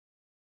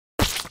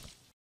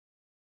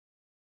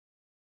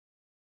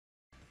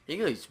Hey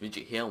guys,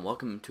 Midget here and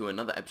welcome to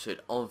another episode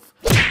of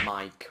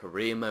my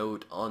career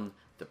mode on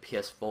the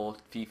PS4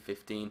 FIFA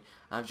 15.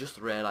 I've just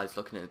realised,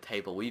 looking at the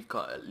table, we've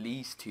got at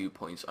least 2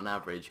 points on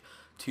average,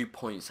 2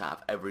 points out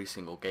of every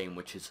single game,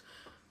 which is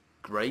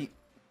great.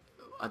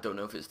 I don't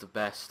know if it's the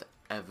best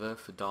ever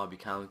for Derby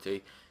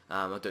County.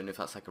 I don't know if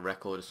that's like a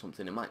record or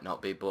something. It might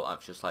not be, but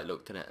I've just like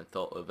looked at it and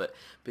thought of it,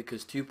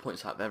 because 2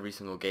 points out of every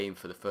single game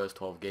for the first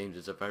 12 games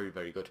is a very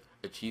good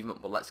achievement.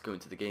 But let's go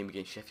into the game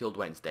against Sheffield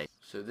Wednesday.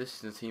 So this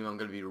is the team I'm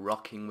going to be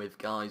rocking with,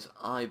 guys.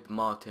 Ibe,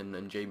 Martin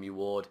and Jamie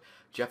Ward,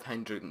 Jeff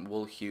Hendrick,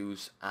 Will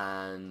Hughes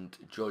and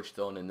George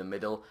Thorne in the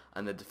middle,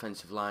 and the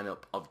defensive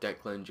lineup of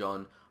Declan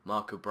John,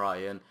 Mark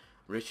O'Brien,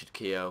 Richard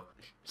Keogh,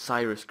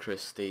 Cyrus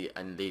Christie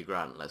and Lee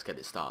Grant. Let's get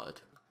it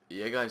started.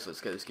 Yeah guys, let's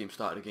get this game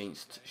started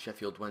against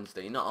Sheffield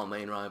Wednesday. Not our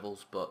main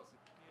rivals, but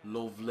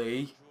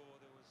lovely.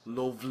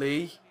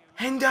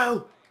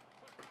 Hendo!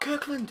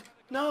 Kirkland!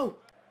 No!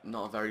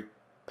 Not a very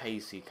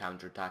pacey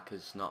counter-attack,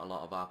 as not a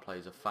lot of our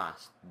players are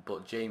fast.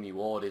 But Jamie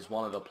Ward is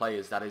one of the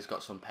players that has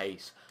got some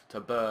pace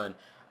to burn.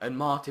 And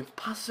Martin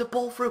passes the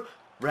ball through.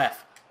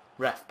 Ref,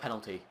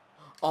 penalty.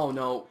 Oh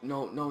no,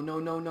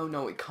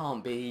 no, it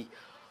can't be.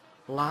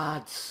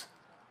 Lads.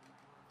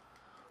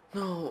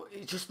 No,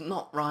 it's just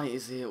not right,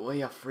 is it? We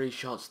have 3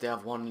 shots, they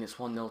have 1 and it's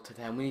 1-0 to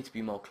them. We need to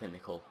be more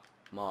clinical.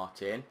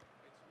 Martin.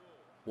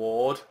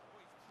 Ward.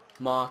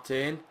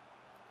 Martin.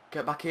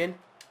 Get back in.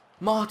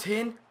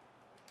 Martin.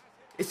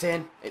 It's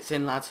in,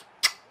 lads.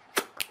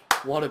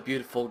 What a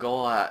beautiful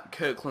goal.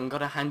 Kirkland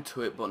got a hand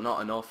to it, but not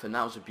enough, and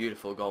that was a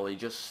beautiful goal. He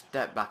just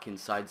stepped back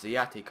inside.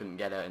 Ziati couldn't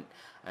get it.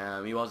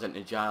 He wasn't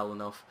agile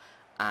enough,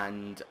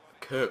 and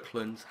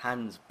Kirkland's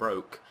hands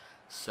broke.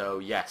 So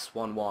yes,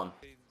 1-1.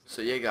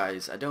 So yeah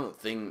guys, I don't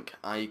think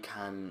I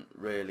can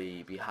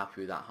really be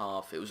happy with that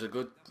half. It was a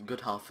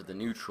good half for the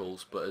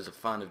neutrals, but as a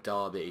fan of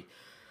Derby,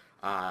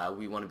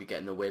 we want to be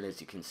getting the win.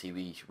 As you can see,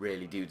 we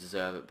really do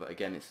deserve it, but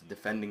again, it's the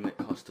defending that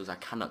cost us. I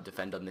cannot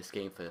defend on this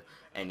game for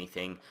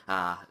anything.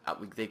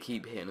 They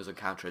keep hitting us on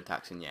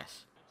counter-attacks, and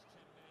yes.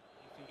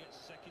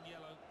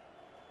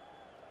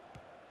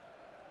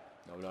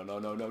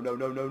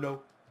 No.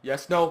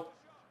 Yes, no.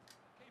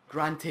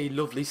 Granty,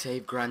 lovely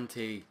save,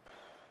 Granty.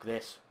 Look at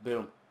this,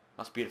 boom.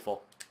 That's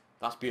beautiful.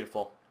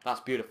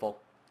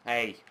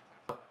 Hey.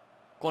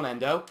 Go on,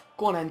 Endo.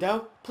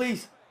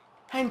 Please.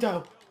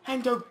 Hendo,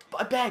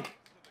 I beg.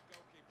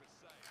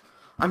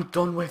 I'm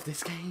done with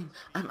this game.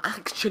 I'm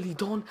actually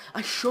done.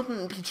 I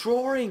shouldn't be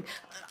drawing.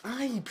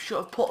 I should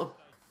have put a...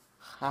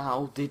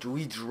 How did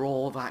we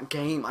draw that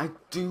game? I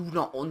do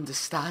not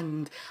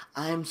understand.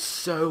 I am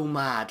so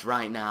mad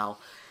right now.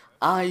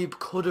 I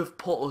could have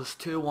put us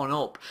 2-1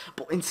 up,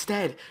 but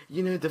instead,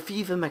 you know, the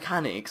FIFA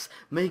mechanics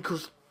make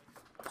us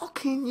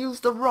fucking use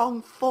the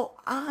wrong foot.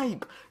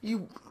 Ibe,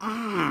 you...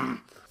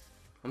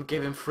 I'm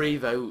giving 3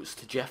 votes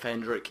to Jeff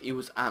Hendrick. He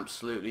was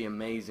absolutely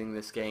amazing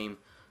this game.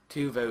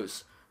 2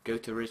 votes go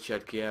to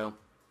Richard Keogh,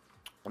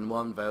 and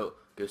 1 vote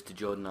goes to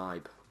Jordan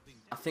Ibe.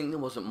 I think there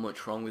wasn't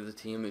much wrong with the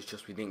team, it's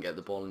just we didn't get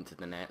the ball into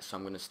the net, so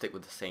I'm going to stick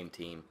with the same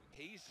team.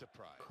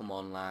 Come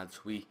on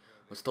lads, we're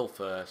still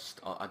first.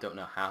 I don't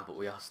know how, but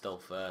we are still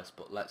first,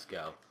 but let's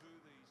go.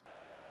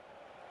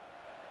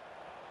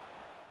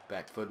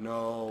 Beckford,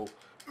 no.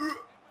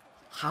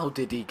 How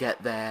did he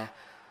get there?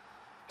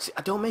 See,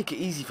 I don't make it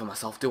easy for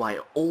myself, do I? I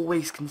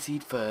always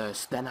concede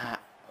first, then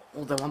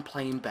although I'm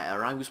playing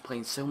better, I was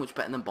playing so much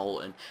better than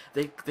Bolton.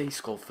 They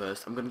scored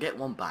first, I'm going to get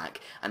 1 back,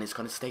 and it's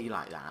going to stay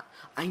like that.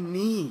 I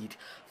need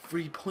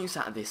 3 points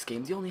out of this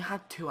game. They only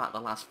had 2 out of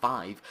the last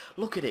 5.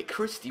 Look at it,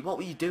 Christie, what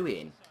were you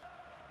doing?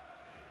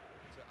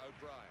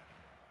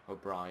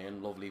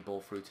 O'Brien, lovely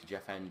ball through to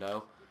Jeff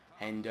Hendo,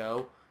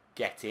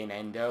 get in,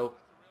 Hendo.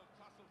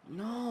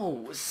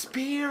 No,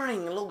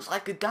 spearing looks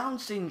like a Down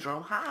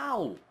syndrome.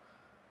 How?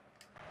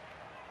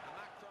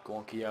 Go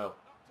on, Keogh.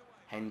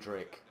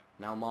 Hendrick.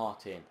 Now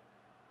Martin.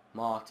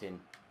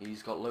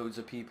 He's got loads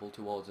of people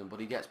towards him, but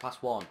he gets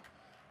past 1.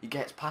 He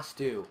gets past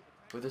 2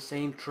 with the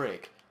same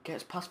trick.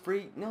 Gets past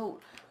 3. No,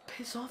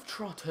 piss off,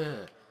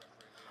 Trotter.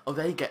 Oh,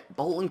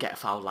 Bolton get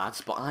foul,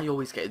 lads, but I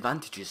always get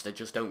advantages that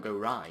just don't go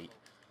right.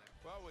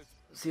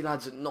 See,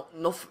 lads,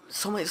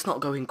 something's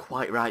not going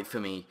quite right for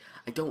me.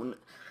 I don't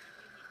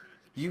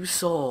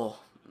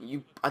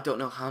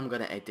know how I'm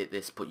going to edit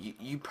this, but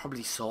you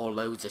probably saw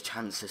loads of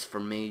chances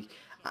from me.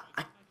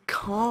 I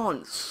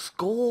can't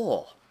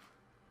score.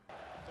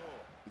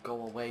 Go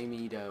away,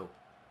 Mido.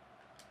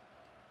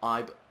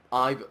 Ibe,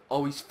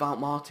 oh, he's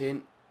found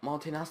Martin.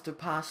 Martin has to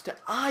pass to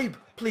Ibe,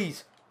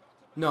 please.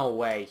 No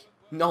way.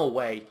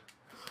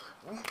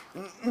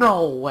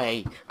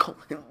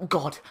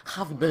 God,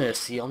 have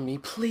mercy on me,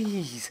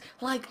 please.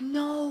 Like,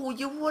 no,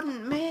 you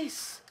wouldn't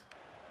miss.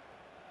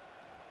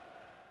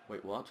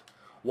 Wait,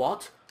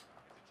 what?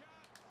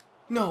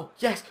 No,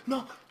 yes,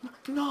 no,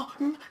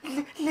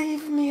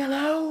 leave me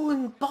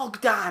alone,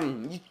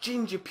 Bogdan, you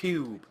ginger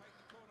pube.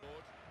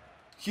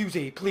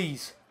 Hughesy,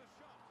 please.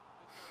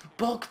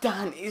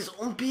 Bogdan is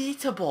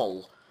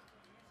unbeatable.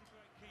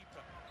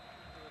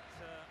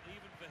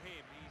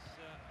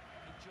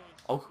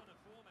 Oh,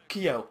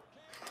 Keogh.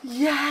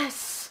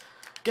 Yes!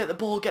 Get the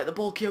ball,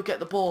 Keo, get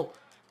the ball.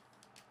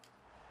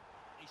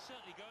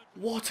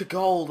 What a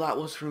goal that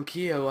was from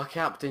Keo, our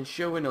captain,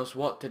 showing us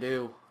what to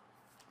do.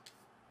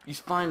 He's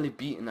finally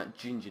beaten that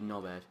ginger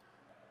knobhead.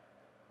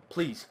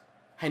 Please,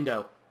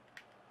 Hendo.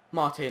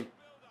 Martin.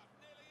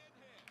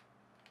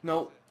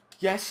 No.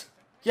 Yes.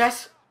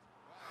 Yes.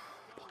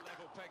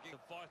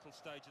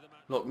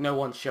 Look, no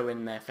one's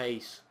showing their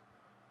face.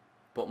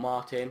 But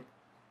Martin.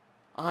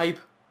 Ibe.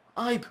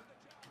 Ibe.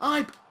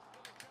 Ibe.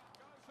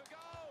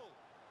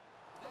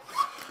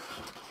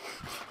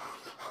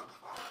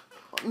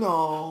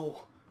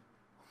 No.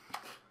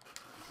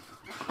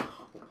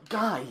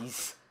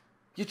 Guys,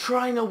 you're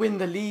trying to win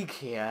the league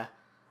here,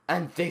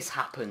 and this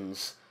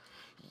happens.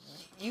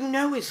 You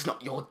know it's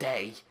not your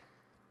day.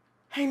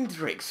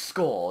 Hendrick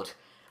scored,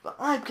 but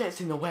Ibe gets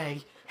in the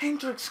way.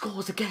 Hendrick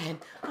scores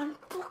again, and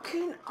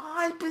fucking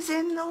Ibe is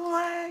in the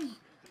way.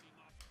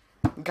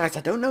 Guys,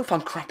 I don't know if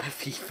I'm crap at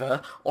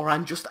FIFA, or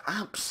I'm just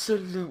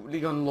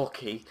absolutely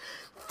unlucky.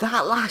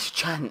 That last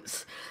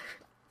chance,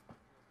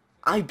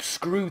 Ibe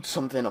screwed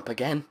something up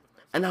again.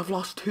 And I've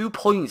lost 2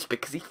 points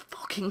because he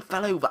fucking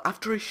fell over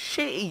after a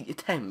shitty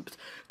attempt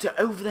to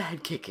over the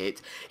head kick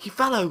it. He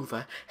fell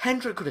over.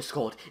 Hendrick could have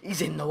scored.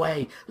 He's in the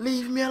way.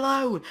 Leave me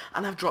alone.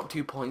 And I've dropped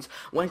 2 points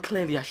when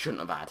clearly I shouldn't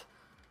have had.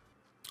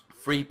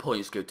 3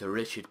 points go to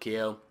Richard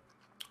Keogh.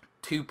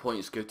 2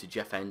 points go to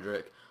Jeff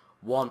Hendrick.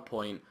 1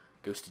 point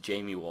goes to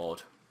Jamie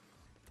Ward.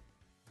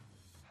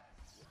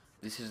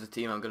 This is the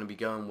team I'm going to be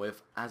going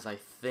with, as I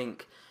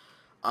think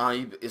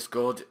Ibe is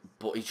good,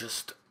 but he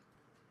just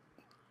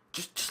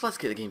let's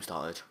get the game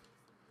started.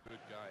 Good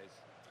guys.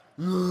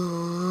 Gets into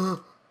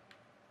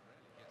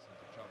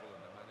trouble,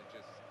 and the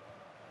manager's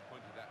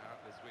pointed that out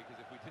this week as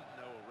if we didn't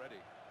know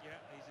already. Yeah,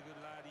 he's a good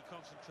lad. He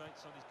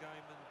concentrates on his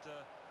game and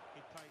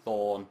he plays.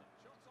 Thorn.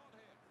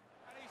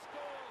 And he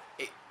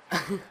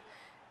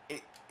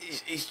scores.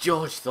 It's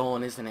George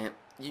Thorn, isn't it?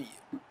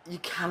 You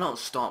cannot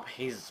stop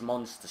his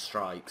monster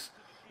strikes.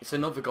 It's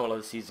another goal of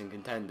the season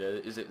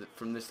contender. Is it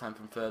from this time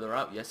from further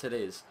out? Yes, it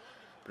is.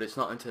 But it's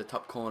not into the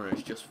top corner.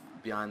 It's just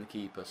behind the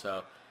keeper.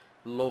 So,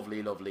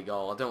 lovely, lovely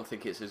goal. I don't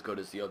think it's as good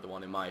as the other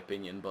one in my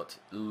opinion, but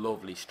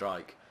lovely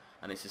strike.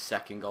 And it's his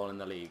second goal in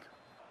the league.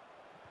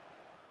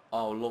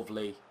 Oh,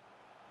 lovely.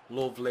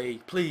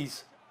 Lovely.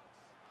 Please.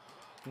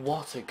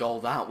 What a goal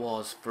that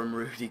was from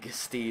Rudy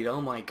Gestede.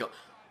 Oh my god.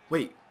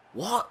 Wait,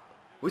 what?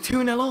 We're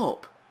 2-0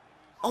 up.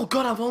 Oh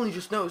god, I've only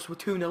just noticed we're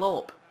 2-0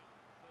 up.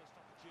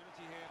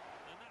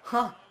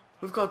 Huh.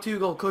 We've got a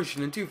 2-goal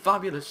cushion and 2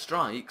 fabulous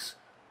strikes.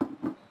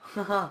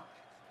 Haha.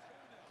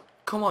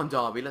 Come on,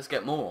 Derby, let's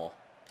get more.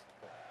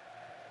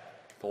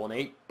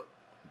 Thorny.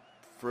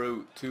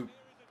 Through to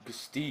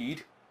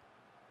Gestede.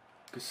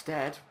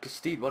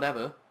 Gestede,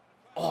 whatever.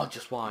 Oh,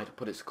 just wide.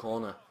 Put it to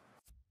corner.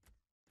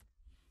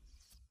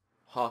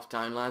 Half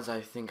time, lads. I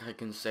think I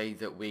can say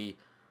that we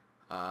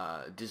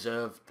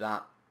deserved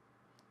the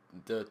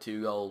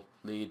 2-goal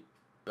lead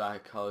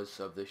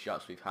because of the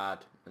shots we've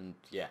had. And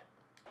yeah.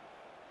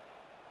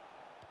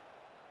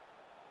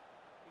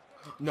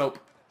 Nope.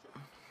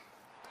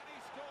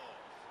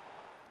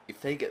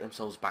 If they get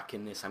themselves back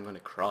in this, I'm going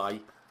to cry.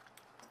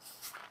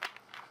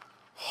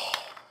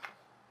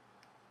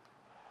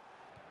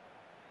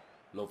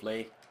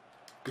 Lovely.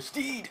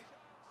 Gestede!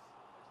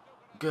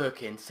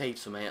 Gherkin, save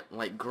some it.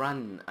 Like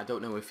Grant, I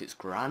don't know if it's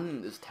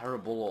Grant is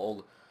terrible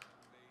or...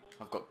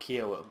 I've got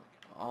Keogh.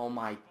 Oh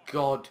my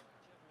god.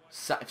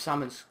 If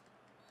Sammon's...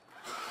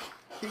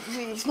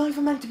 He's not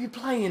even meant to be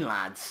playing,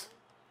 lads.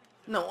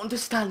 No,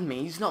 understand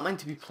me. He's not meant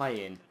to be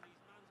playing.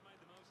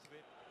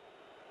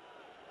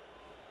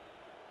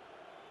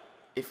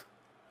 If...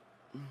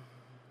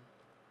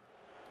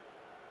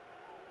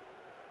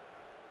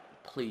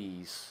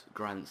 Please,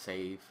 Grant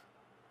save.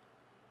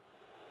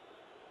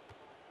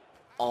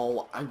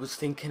 Oh, I was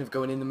thinking of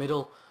going in the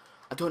middle.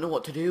 I don't know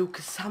what to do,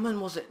 because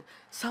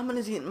Sammon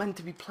isn't meant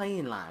to be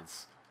playing,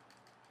 lads.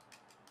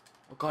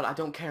 Oh god, I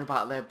don't care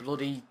about their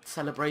bloody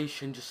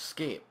celebration, just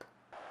skip.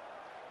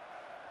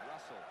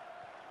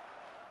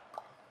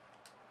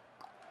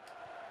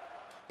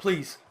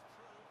 Please.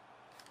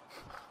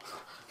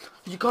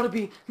 You gotta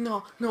be...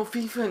 No,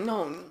 FIFA,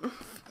 no.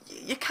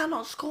 You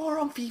cannot score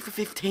on FIFA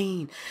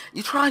 15.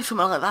 You try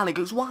something like that and it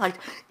goes wide.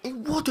 It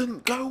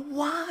wouldn't go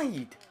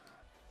wide.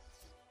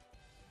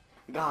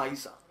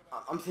 Guys,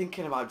 I'm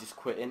thinking about just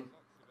quitting.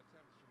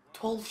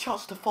 12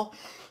 shots to 4.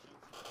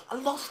 I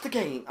lost the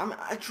game.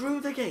 I drew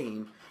the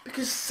game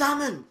because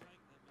Sammon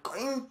got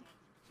in.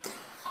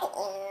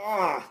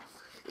 Oh,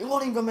 he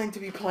wasn't even meant to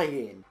be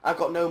playing. I've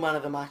got no man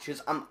of the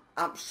matches. I'm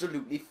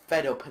absolutely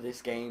fed up of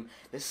this game.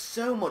 There's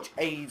so much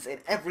AIDS in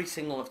every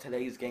single of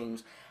today's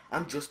games.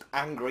 I'm just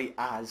angry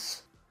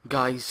as.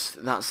 Guys,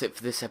 that's it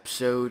for this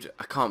episode.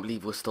 I can't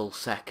believe we're still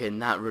second.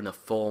 That run of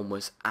form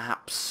was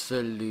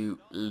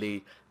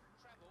absolutely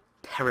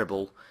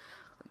terrible.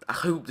 I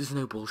hope there's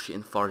no bullshit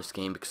in the Forest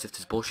game, because if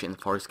there's bullshit in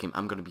the Forest game,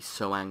 I'm going to be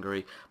so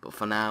angry. But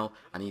for now,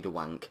 I need a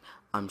wank.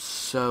 I'm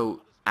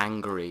so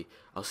angry.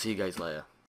 I'll see you guys later.